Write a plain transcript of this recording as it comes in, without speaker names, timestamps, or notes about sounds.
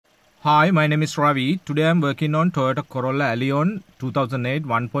Hi, my name is Ravi. Today I am working on Toyota Corolla Allion 2008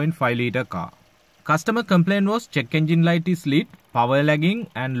 1.5 liter car. Customer complaint was check engine light is lit, power lagging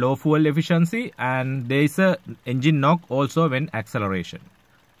and low fuel efficiency, and there is a engine knock also when acceleration.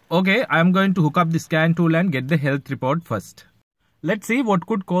 Okay, I am going to hook up the scan tool and get the health report first. Let's see what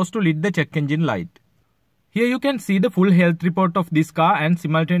could cause to lit the check engine light. Here you can see the full health report of this car, and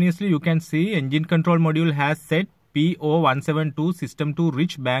simultaneously you can see engine control module has set P0172 System to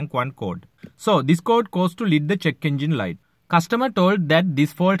reach bank 1 code. So this code caused to lit the check engine light. Customer told that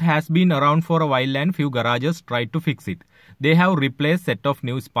this fault has been around for a while and few garages tried to fix it. They have replaced set of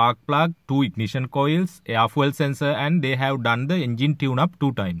new spark plug, 2 ignition coils, airfuel sensor, and they have done the engine tune up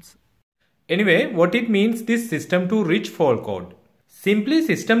 2 times. Anyway, what it means this system to reach fault code? Simply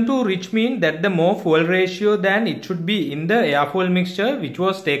system to reach mean that the more fuel ratio than it should be in the airfuel mixture which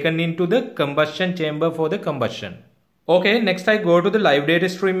was taken into the combustion chamber for the combustion. Okay, next I go to the live data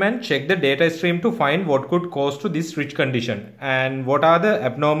stream and check the data stream to find what could cause to this rich condition and what are the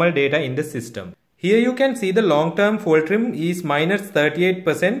abnormal data in the system. Here you can see the long-term fuel trim is minus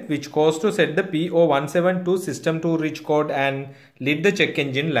 38%, which caused to set the P0172 system to reach code and lit the check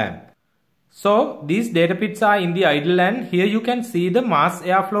engine lamp. So these data bits are in the idle, and here you can see the mass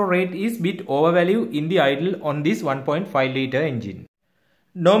airflow rate is bit overvalue in the idle on this 1.5 liter engine.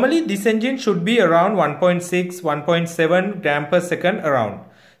 Normally this engine should be around 1.6, 1.7 gram per second around.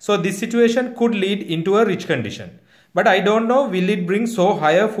 So this situation could lead into a rich condition. But I don't know, will it bring so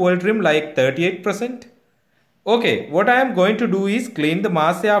higher fuel trim like 38%? Okay, what I am going to do is clean the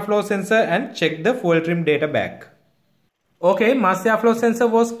mass airflow sensor and check the fuel trim data back. Okay, mass airflow sensor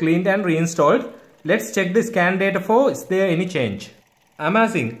was cleaned and reinstalled. Let's check the scan data for is there any change.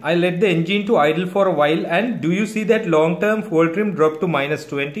 Amazing, I let the engine to idle for a while, and do you see that long-term fuel trim dropped to minus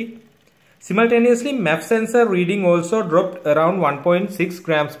 20? Simultaneously, MAF sensor reading also dropped around 1.6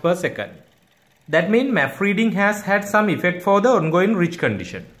 grams per second. That means MAF reading has had some effect for the ongoing rich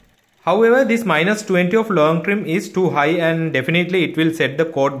condition. However, this minus 20 of long trim is too high, and definitely it will set the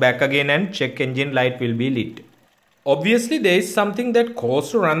code back again and check engine light will be lit. Obviously, there is something that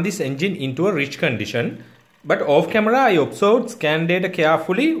caused to run this engine into a rich condition, but off camera I observed scan data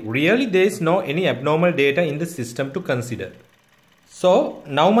carefully. Really there is no any abnormal data in the system to consider. So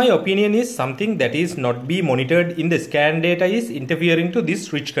now my opinion is something that is not be monitored in the scan data is interfering to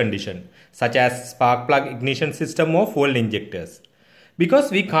this rich condition, such as spark plug ignition system or fuel injectors.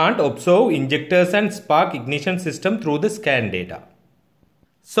 Because we can't observe injectors and spark ignition system through the scan data.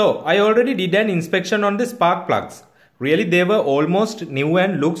 So I already did an inspection on the spark plugs. Really they were almost new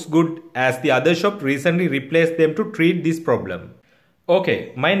and looks good, as the other shop recently replaced them to treat this problem.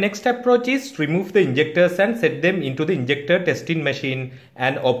 Okay, my next approach is to remove the injectors and set them into the injector testing machine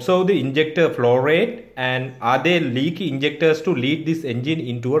and observe the injector flow rate and are they leaky injectors to lead this engine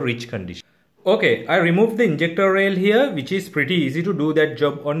into a rich condition. Okay, I removed the injector rail here, which is pretty easy to do that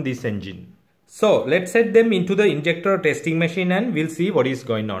job on this engine. So let's set them into the injector testing machine and we'll see what is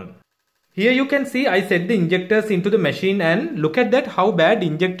going on. Here you can see I set the injectors into the machine, and look at that how bad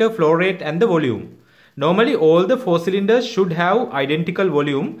injector flow rate and the volume. Normally all the 4 cylinders should have identical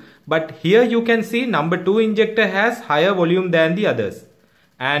volume, but here you can see number 2 injector has higher volume than the others.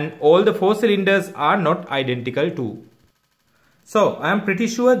 And all the 4 cylinders are not identical too. So I am pretty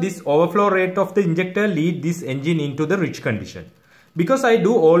sure this overflow rate of the injector lead this engine into the rich condition. Because I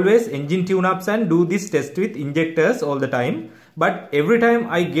do always engine tune-ups and do this test with injectors all the time, but every time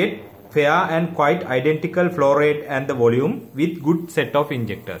I get fair and quite identical flow rate and the volume with good set of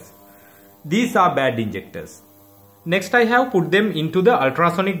injectors. These are bad injectors. Next I have put them into the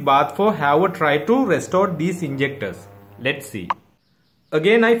ultrasonic bath for have a try to restore these injectors. Let's see.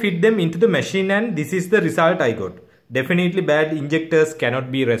 Again I fit them into the machine and this is the result I got. Definitely bad injectors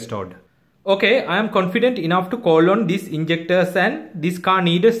cannot be restored. Okay, I am confident enough to call on these injectors, and this car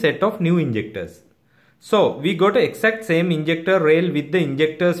needs a set of new injectors. So we got the exact same injector rail with the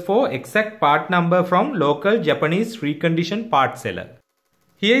injectors for exact part number from local Japanese reconditioned part seller.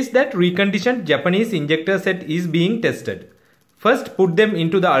 Here is that reconditioned Japanese injector set is being tested. First put them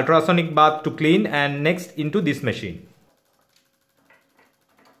into the ultrasonic bath to clean, and next into this machine.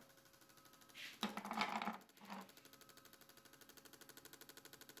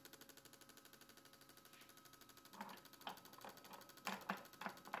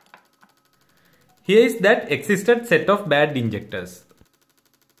 Here is that existed set of bad injectors.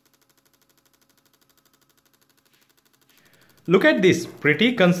 Look at this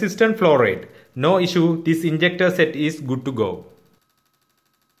pretty consistent flow rate. No issue, this injector set is good to go.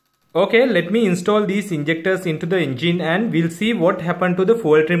 Okay, let me install these injectors into the engine and we'll see what happened to the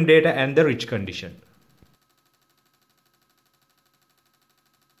fuel trim data and the rich condition.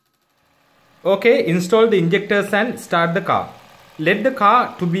 Okay, install the injectors and start the car. Let the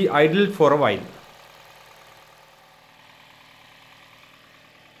car to be idle for a while.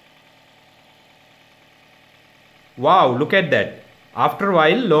 Wow, look at that. After a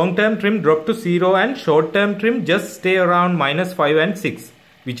while, long-term trim dropped to 0 and short-term trim just stay around -5 and 6,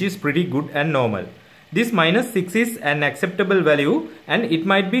 which is pretty good and normal. This -6 is an acceptable value and it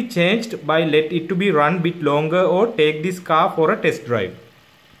might be changed by let it to be run bit longer or take this car for a test drive.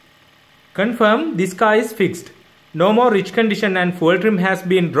 Confirm this car is fixed. No more rich condition and fuel trim has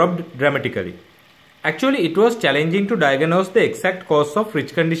been dropped dramatically. Actually, it was challenging to diagnose the exact cause of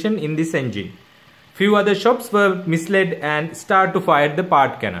rich condition in this engine. Few other shops were misled and start to fire the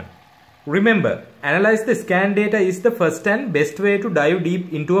part Canon. Remember, analyze the scan data is the first and best way to dive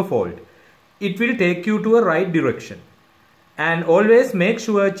deep into a fault. It will take you to a right direction. And always make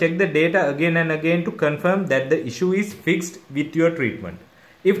sure check the data again and again to confirm that the issue is fixed with your treatment.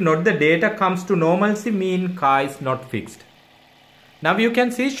 If not, the data comes to normalcy mean car is not fixed. Now you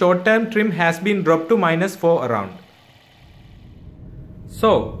can see short-term trim has been dropped to -4 around.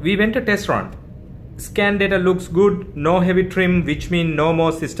 So we went a test run. Scan data looks good, no heavy trim, which means no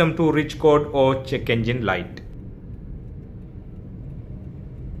more system to rich code or check engine light.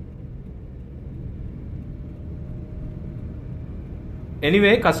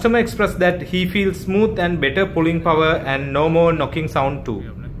 Anyway, customer expressed that he feels smooth and better pulling power and no more knocking sound too.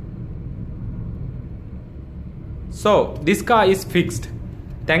 So this car is fixed.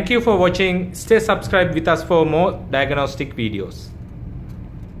 Thank you for watching. Stay subscribed with us for more diagnostic videos.